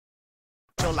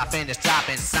till I finish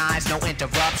dropping signs, no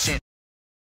interruption.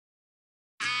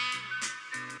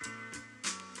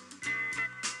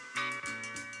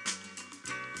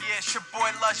 Yeah, it's your boy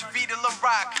Lush Vida La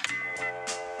Rock.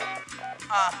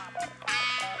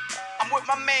 I'm with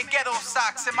my man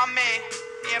Ghettosocks and my man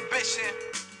Ambition.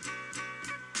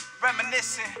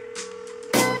 Reminiscing.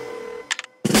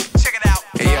 Check it out.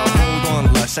 Hey yo, hold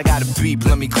on, Lush, I got a beep,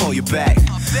 let me call you back.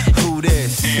 Who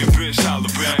this? Ambition, holla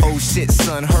back. Oh shit,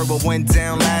 son, heard what went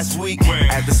down last week.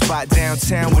 Where? At the spot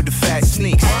downtown with the fat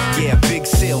sneaks. Yeah, big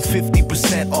sale,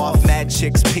 50% off. Mad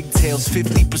chicks, pigtails,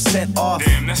 50% off.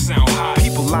 Damn, that sound hot.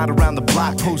 People lined around the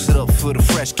block, posted up for the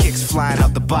fresh kicks flying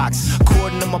out the box.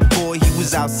 According to my boy, he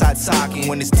was outside talking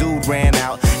when this dude ran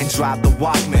out and dropped the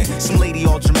Walkman. Some lady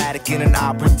all dramatic in an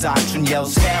opera doctrine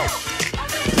yells, help.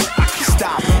 I can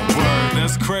stop him. Word,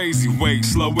 that's crazy. Wait,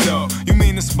 slow it up. You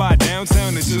mean the spot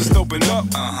downtown that just opened up?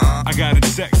 I got a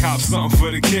check, cop something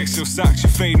for the kicks. Your socks, you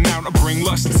fading out. I bring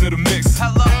Lush into the mix.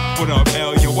 Hello. What up,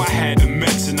 L? Yo, I had to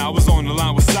mention I was on the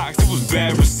line with Socks. It was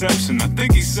bad reception. I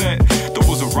think he said there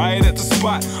was a riot at the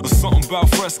spot or something about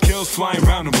fresh kills flying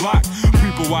around the block.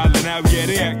 People wildin' out, yeah,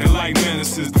 they acting like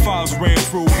menaces. The files ran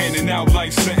through, handing out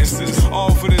life sentences.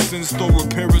 All for this in-store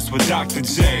appearance with Dr.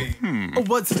 J. Or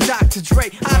was it Dr.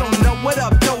 Dre? I don't know. What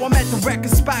up, though? I'm at the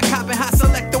record spot, copping hot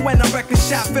selector when I'm record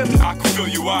shop, feel me? I can feel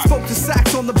you out. Spoke to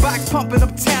Socks on the box, pumping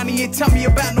up town. He ain't tell me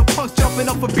about no punks jumping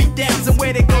up for beat downs and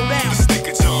where they go down. Stick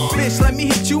it on. Bitch, let me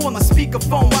hit you on the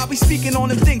speakerphone while we speaking on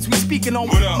them things we speaking on.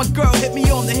 What up? My girl hit me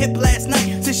on the hip last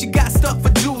night. Said she got stuck for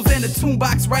jewels and a tune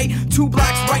box, right? 2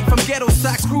 blocks right from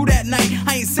Ghettosocks crew that night.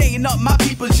 I ain't saying up my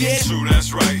people's yet. True,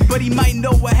 that's right. But he might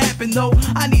know what happened though.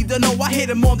 I need to know. I hit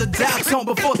him on the dial tone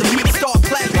before the beat start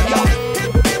clapping, yo.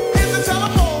 Hit the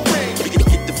telephone ring.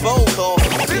 Get the phone call.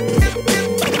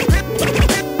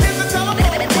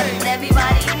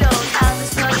 Everybody knows how the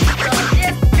story goes.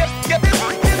 Hit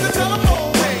the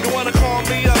telephone ring. You wanna call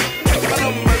me up? My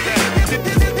number's down. Hit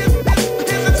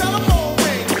the telephone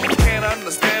ring. Can't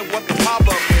understand what the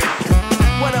problem is.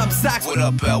 What up, Socks? What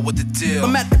up, L? What the deal?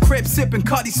 I'm at the crib sipping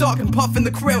Cuddy Sock and puffing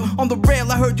the krill. On the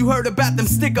rail, I heard you heard about them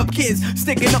stick-up kids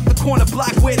sticking up the corner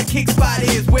block where the kick spot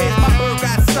is. Where's my bird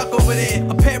got stuck over there?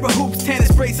 A pair of hoops,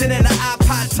 tennis bracelet, and an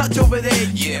iPod Touch over there.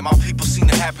 Yeah, my people seem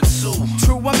to happen too.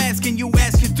 True, I'm asking you,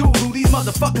 ask your dude who these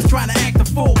motherfuckers trying to act a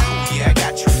fool. Yeah, I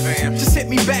got you, fam. Just hit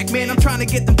me back, man. I'm trying to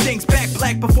get them things back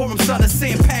black before I'm son of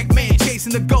Sam Pac-Man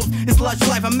chasing the ghost. It's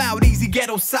Lushlife, I'm out easy.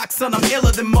 Ghettosocks, son, I'm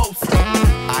iller than most.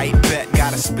 I bet,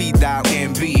 gotta speed dial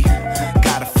MB.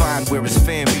 Gotta find where his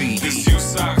fan be. It's you,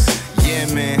 Socks. Yeah,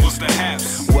 man. What's the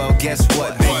haps? Well, guess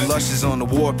what? Big What? Lush is on the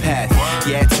warpath.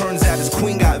 Word. Yeah, it turns out his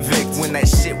queen got viced when that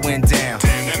shit went down.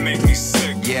 Damn, that make me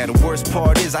sick. Yeah, the worst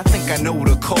part is I think I know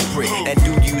the culprit. That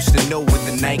dude used to know with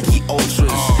the Nike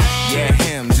Ultras. Yeah,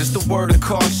 him. Just a word of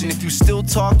caution. If you still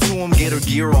talk to him, get her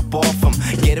gear up off him.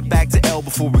 Get it back to L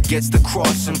before it gets to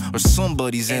cross him, or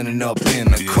somebody's ending up in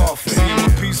a coffin. See, I'm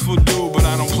a peaceful dude, but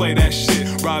I don't play that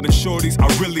shit. Robbing shorties, I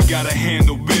really gotta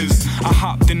handle biz. I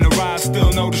hopped in the ride,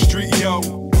 still know the street,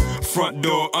 yo. Front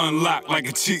door unlocked like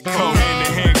a cheat code.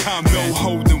 Hand-to-hand combo,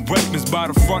 holding weapons by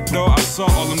the front door. I saw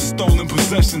all them stolen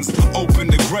possessions. Open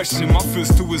aggression, my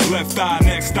fist to his left eye.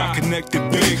 Next I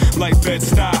connected big, like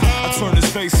Bed-Stuy. I turned his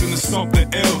face into something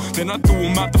ill. Then I threw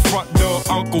him out the front door.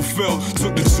 Uncle Phil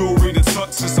took the jewelry, the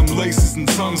touches, some laces and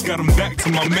tongues. Got him back to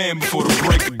my man before the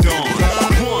break of dawn.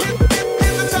 One.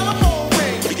 Hit the telephone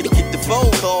ring. Get the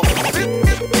phone call.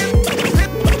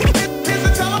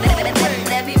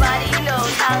 Everybody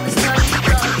knows how the story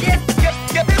goes. Hit the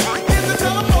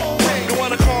telephone ring. You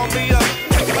wanna call me up?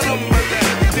 My number's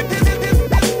down. Hit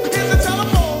the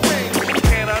telephone ring.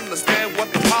 Can't understand what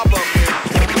the problem is.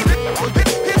 Hit the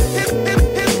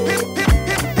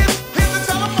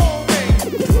telephone ring.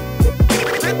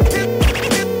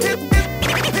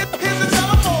 Hit the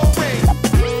telephone ring.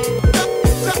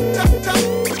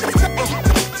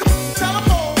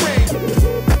 Telephone ring.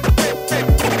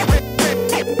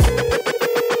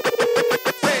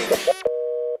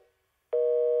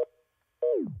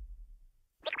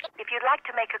 If you'd like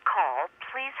to make a call,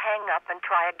 please hang up and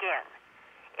try again.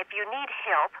 If you need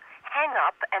help, hang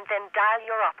up and then dial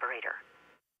your operator.